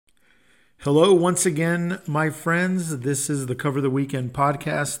Hello, once again, my friends. This is the Cover the Weekend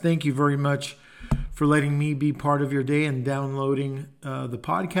podcast. Thank you very much for letting me be part of your day and downloading the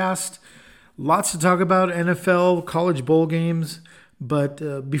podcast. Lots to talk about: NFL, college bowl games.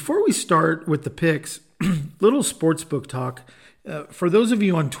 But before we start with the picks, little sportsbook talk. For those of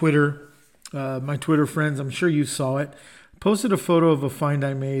you on Twitter, my Twitter friends, I'm sure you saw it. Posted a photo of a find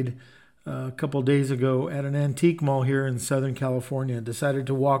I made a couple days ago at an antique mall here in Southern California. Decided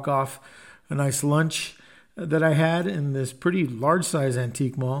to walk off a nice lunch that I had in this pretty large size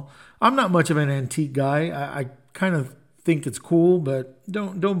antique mall. I'm not much of an antique guy. I kind of think it's cool, but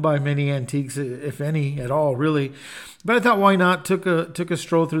don't buy many antiques, if any at all, really. But I thought, why not? Took a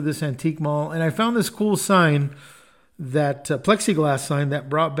stroll through this antique mall, and I found this cool sign, that plexiglass sign that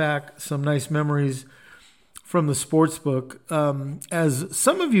brought back some nice memories from the sports book. As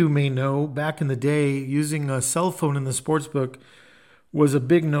some of you may know, back in the day, using a cell phone in the sports book was a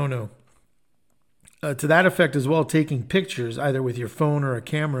big no-no. To that effect as well, taking pictures, either with your phone or a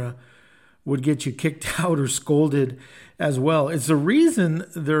camera, would get you kicked out or scolded as well. It's the reason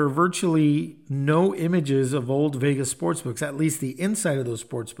there are virtually no images of old Vegas sportsbooks, at least the inside of those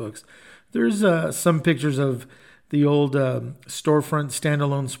sportsbooks. There's some pictures of the old storefront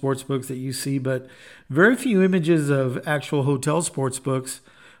standalone sportsbooks that you see, but very few images of actual hotel sportsbooks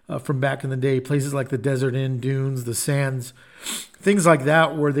from back in the day, places like the Desert Inn, Dunes, the Sands, things like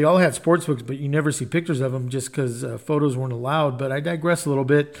that, where they all had sportsbooks, but you never see pictures of them just because photos weren't allowed. But I digress a little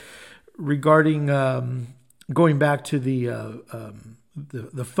bit regarding going back to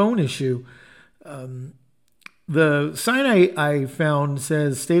the phone issue. The sign I found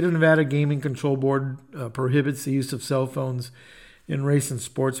says, State of Nevada Gaming Control Board prohibits the use of cell phones in race and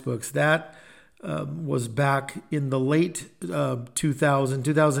sports books. That was back in the late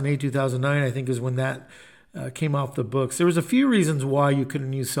 2008, 2009, I think is when that came off the books. There was a few reasons why you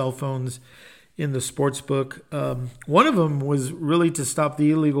couldn't use cell phones in the sports book. One of them was really to stop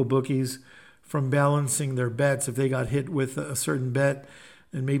the illegal bookies from balancing their bets if they got hit with a certain bet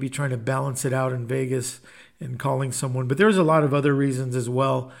and maybe trying to balance it out in Vegas and calling someone. But there's a lot of other reasons as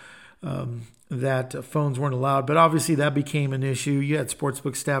well that phones weren't allowed. But obviously that became an issue. You had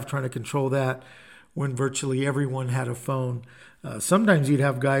sportsbook staff trying to control that when virtually everyone had a phone. Sometimes you'd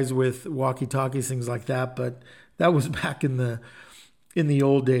have guys with walkie-talkies, things like that, but that was back in the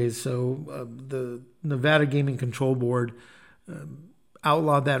old days. So the Nevada Gaming Control Board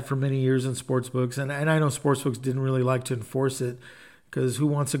outlawed that for many years in sportsbooks, and I know sportsbooks didn't really like to enforce it, because who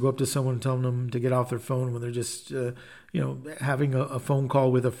wants to go up to someone and tell them to get off their phone when they're just having a phone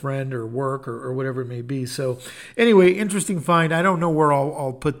call with a friend or work or whatever it may be. So anyway, interesting find. I don't know where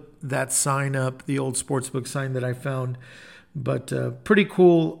I'll put that sign up, the old sportsbook sign that I found, but pretty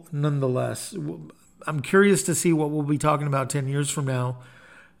cool nonetheless. I'm curious to see what we'll be talking about 10 years from now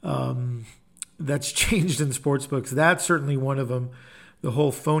that's changed in sportsbooks. That's certainly one of them. The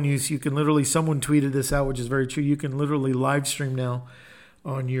whole phone use. You can literally, someone tweeted this out, which is very true. You can literally live stream now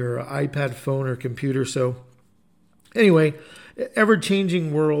on your iPad, phone, or computer. So anyway,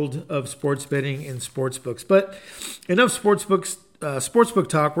 ever-changing world of sports betting and sports books. But enough sportsbook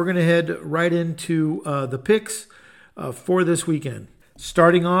talk. We're going to head right into the picks for this weekend.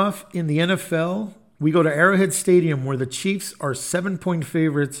 Starting off in the NFL, we go to Arrowhead Stadium, where the Chiefs are 7-point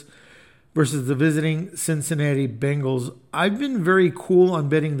favorites versus the visiting Cincinnati Bengals. I've been very cool on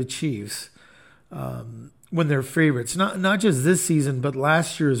betting the Chiefs when they're favorites. Not just this season, but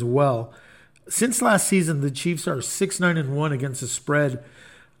last year as well. Since last season, the Chiefs are 6-9-1 against the spread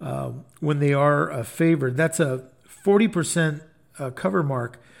when they are favored. That's a 40% cover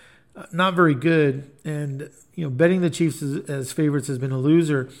mark. Not very good. And betting the Chiefs as favorites has been a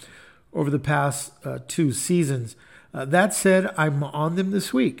loser over the past 2 seasons. That said, I'm on them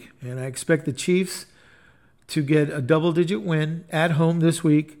this week, and I expect the Chiefs to get a double-digit win at home this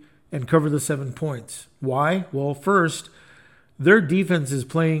week and cover the 7 points. Why? Well, first, their defense is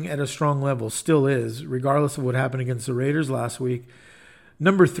playing at a strong level, still is, regardless of what happened against the Raiders last week.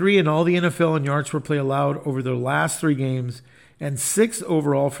 Number 3 in all the NFL in yards per play allowed over their last 3 games, and 6th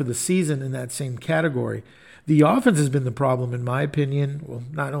overall for the season in that same category. The offense has been the problem, in my opinion. Well,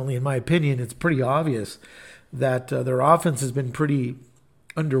 not only in my opinion, it's pretty obvious that their offense has been pretty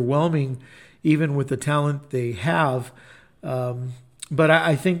underwhelming, even with the talent they have. But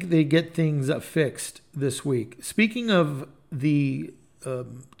I think they get things fixed this week. Speaking of the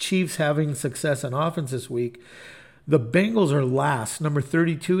Chiefs having success on offense this week, the Bengals are last, number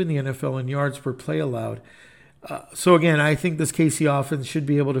 32 in the NFL in yards per play allowed. So again, I think this KC offense should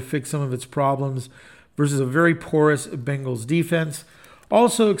be able to fix some of its problems versus a very porous Bengals defense.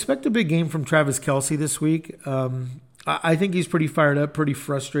 Also, expect a big game from Travis Kelce this week. I think he's pretty fired up, pretty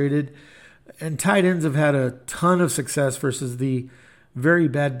frustrated And tight ends have had a ton of success versus the very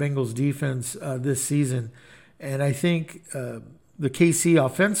bad Bengals defense this season. And I think the KC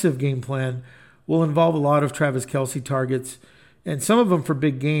offensive game plan will involve a lot of Travis Kelce targets, and some of them for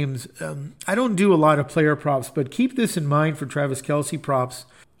big games. I don't do a lot of player props, but keep this in mind for Travis Kelce props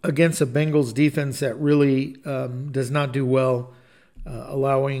against a Bengals defense that really does not do well,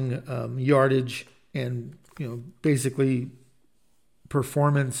 allowing yardage and basically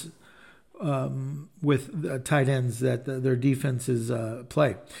performance with tight ends that their defenses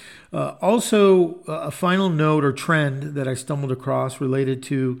play. Also, a final note or trend that I stumbled across related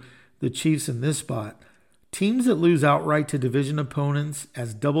to the Chiefs in this spot. Teams that lose outright to division opponents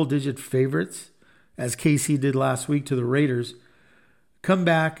as double-digit favorites, as KC did last week to the Raiders, come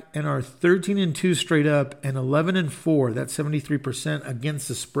back and are 13-2 straight up and 11-4. That's 73% against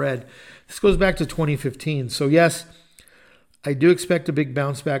the spread. This goes back to 2015. So yes, I do expect a big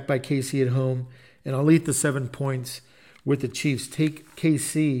bounce back by KC at home, and I'll eat the 7 points with the Chiefs. Take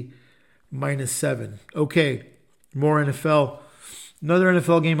KC -7. Okay, more NFL. Another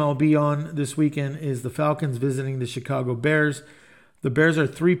NFL game I'll be on this weekend is the Falcons visiting the Chicago Bears. The Bears are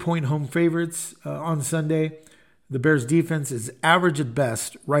 3-point home favorites on Sunday. The Bears defense is average at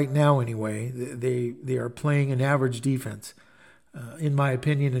best right now anyway. They are playing an average defense, in my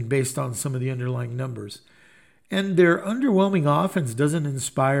opinion, and based on some of the underlying numbers. And their underwhelming offense doesn't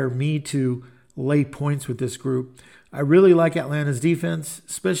inspire me to lay points with this group. I really like Atlanta's defense,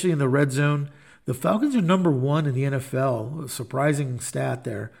 especially in the red zone. The Falcons are number 1 in the NFL, a surprising stat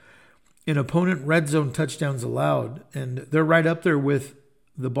there, in opponent red zone touchdowns allowed. And they're right up there with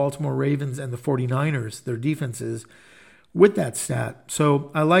the Baltimore Ravens and the 49ers, their defenses, with that stat.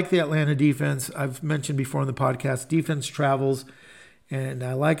 So I like the Atlanta defense. I've mentioned before on the podcast, defense travels. And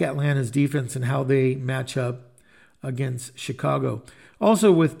I like Atlanta's defense and how they match up against Chicago.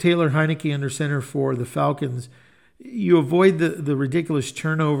 Also, with Taylor Heineke under center for the Falcons, you avoid the ridiculous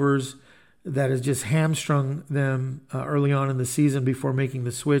turnovers that has just hamstrung them early on in the season before making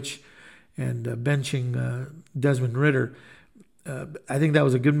the switch and benching Desmond Ridder. I think that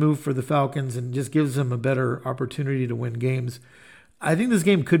was a good move for the Falcons and just gives them a better opportunity to win games. I think this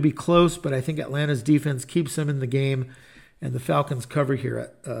game could be close, but I think Atlanta's defense keeps them in the game, and the Falcons cover here.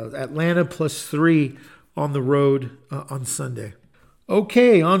 Atlanta +3 on the road on Sunday.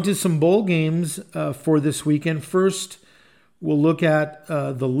 Okay, on to some bowl games for this weekend. First, we'll look at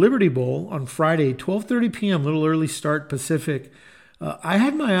the Liberty Bowl on Friday, 12:30 p.m., little early start Pacific. I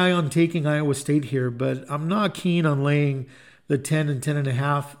had my eye on taking Iowa State here, but I'm not keen on laying the 10 and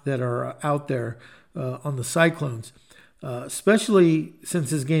 10.5 that are out there on the Cyclones, especially since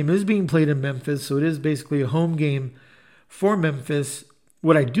this game is being played in Memphis, so it is basically a home game for Memphis.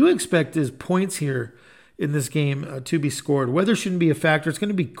 What I do expect is points here in this game to be scored. Weather shouldn't be a factor. It's going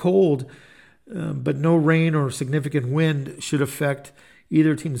to be cold, but no rain or significant wind should affect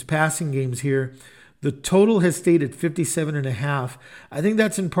either team's passing games here. The total has stayed at 57.5. I think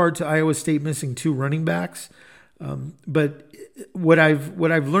that's in part to Iowa State missing 2 running backs. But what I've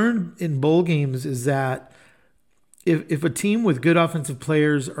learned in bowl games is that if a team with good offensive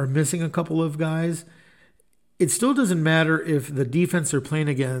players are missing a couple of guys, it still doesn't matter if the defense they're playing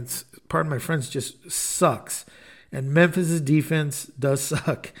against, pardon my French, just sucks. And Memphis' defense does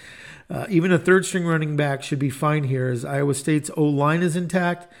suck. Even a third-string running back should be fine here as Iowa State's O-line is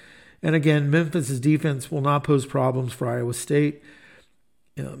intact. And again, Memphis' defense will not pose problems for Iowa State.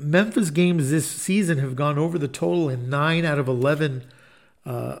 Memphis games this season have gone over the total in 9 out of 11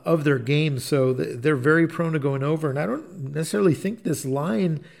 of their games. So they're very prone to going over. And I don't necessarily think this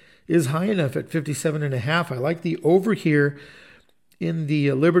line is high enough at 57.5. I like the over here in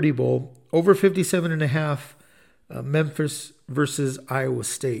the Liberty Bowl. Over 57.5, Memphis versus Iowa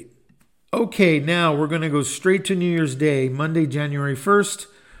State. Okay, now we're going to go straight to New Year's Day, Monday, January 1st.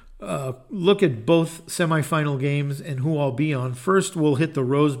 Look at both semifinal games and who I'll be on. First, we'll hit the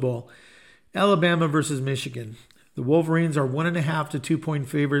Rose Bowl. Alabama versus Michigan. The Wolverines are 1.5 to 2 point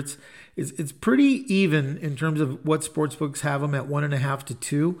favorites. It's pretty even in terms of what sportsbooks have them at 1.5 to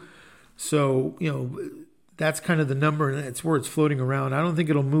 2. So, that's kind of the number, and it's where it's floating around. I don't think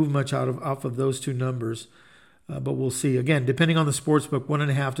it'll move much off of those two numbers, but we'll see. Again, depending on the sportsbook,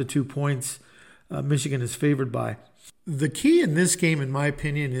 1.5 to 2 points Michigan is favored by. The key in this game, in my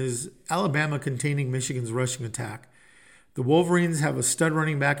opinion, is Alabama containing Michigan's rushing attack. The Wolverines have a stud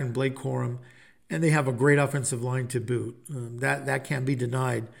running back in Blake Corum, and they have a great offensive line to boot. That can't be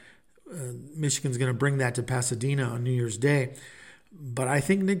denied. Michigan's going to bring that to Pasadena on New Year's Day. But I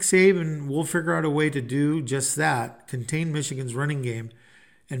think Nick Saban will figure out a way to do just that, contain Michigan's running game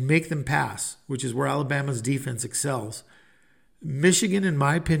and make them pass, which is where Alabama's defense excels. Michigan, in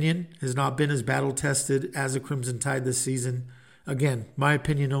my opinion, has not been as battle-tested as the Crimson Tide this season. Again, my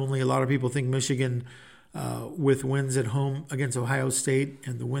opinion only. A lot of people think Michigan, with wins at home against Ohio State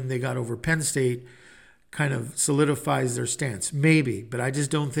and the win they got over Penn State, kind of solidifies their stance. Maybe, but I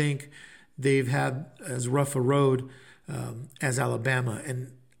just don't think they've had as rough a road as Alabama.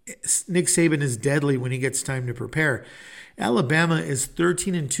 And Nick Saban is deadly when he gets time to prepare. Alabama is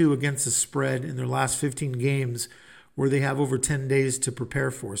 13-2 against the spread in their last 15 games, where they have over 10 days to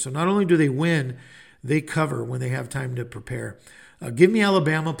prepare for. So not only do they win, they cover when they have time to prepare. Give me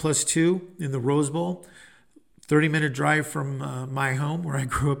Alabama +2 in the Rose Bowl. 30-minute drive from my home, where I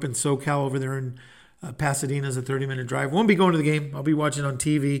grew up in SoCal over there in Pasadena, is a 30-minute drive. Won't be going to the game. I'll be watching on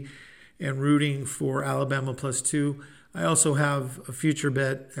TV and rooting for Alabama +2. I also have a future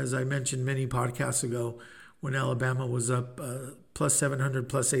bet, as I mentioned many podcasts ago, when Alabama was up +700,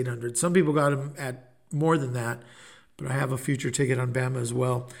 +800. Some people got them at more than that, but I have a future ticket on Bama as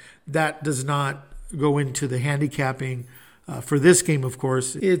well. That does not go into the handicapping for this game, of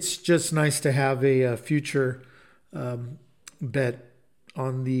course. It's just nice to have a future bet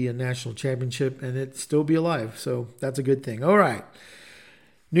on the national championship and it still be alive. So that's a good thing. All right.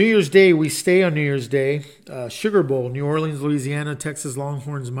 New Year's Day, we stay on New Year's Day. Sugar Bowl, New Orleans, Louisiana, Texas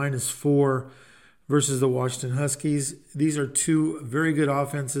Longhorns -4 versus the Washington Huskies. These are two very good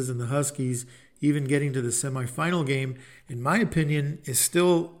offenses, and the Huskies, even getting to the semifinal game, in my opinion, is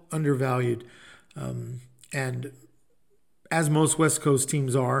still undervalued. And as most West Coast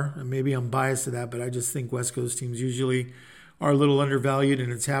teams are, and maybe I'm biased to that, but I just think West Coast teams usually are a little undervalued,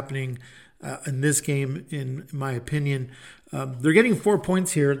 and it's happening in this game, in my opinion. They're getting 4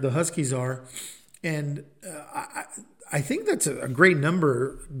 points here, the Huskies are, and I think that's a great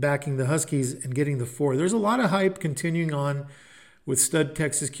number, backing the Huskies and getting the 4. There's a lot of hype continuing on with stud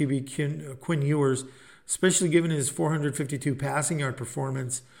Texas QB Quinn Ewers, especially given his 452 passing yard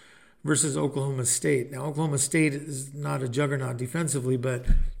performance versus Oklahoma State. Now, Oklahoma State is not a juggernaut defensively, but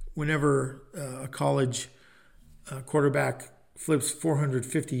whenever a college quarterback flips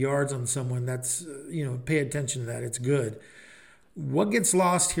 450 yards on someone, that's, pay attention to that. It's good. What gets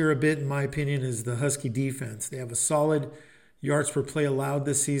lost here a bit, in my opinion, is the Husky defense. They have a solid yards per play allowed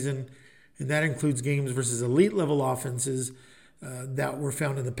this season, and that includes games versus elite level offenses that were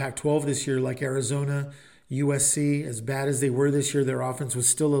found in the Pac-12 this year, like Arizona, USC. As bad as they were this year, their offense was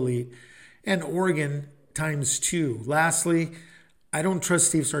still elite. And Oregon ×2. Lastly, I don't trust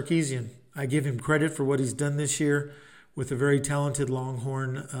Steve Sarkisian. I give him credit for what he's done this year with a very talented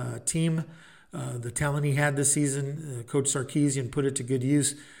Longhorn team. The talent he had this season, Coach Sarkisian put it to good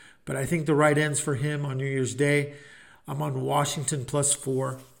use. But I think the right ends for him on New Year's Day. I'm on Washington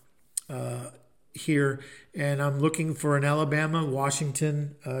 +4 here, and I'm looking for an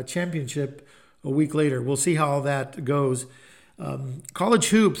Alabama-Washington championship a week later. We'll see how all that goes. College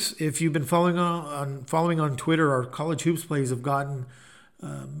hoops, if you've been following on Twitter, our college hoops plays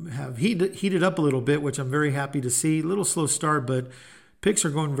have heated up a little bit, which I'm very happy to see. A little slow start, but picks are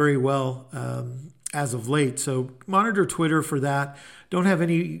going very well as of late. So monitor Twitter for that. Don't have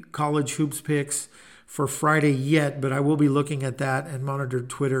any college hoops picks for Friday yet, but I will be looking at that and monitor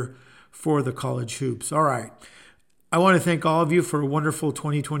Twitter for the college hoops. All right. I want to thank all of you for a wonderful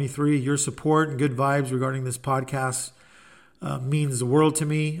 2023. Your support and good vibes regarding this podcast means the world to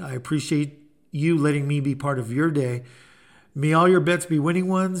me. I appreciate you letting me be part of your day. May all your bets be winning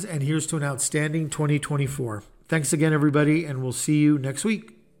ones, and here's to an outstanding 2024. Thanks again, everybody, and we'll see you next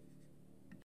week.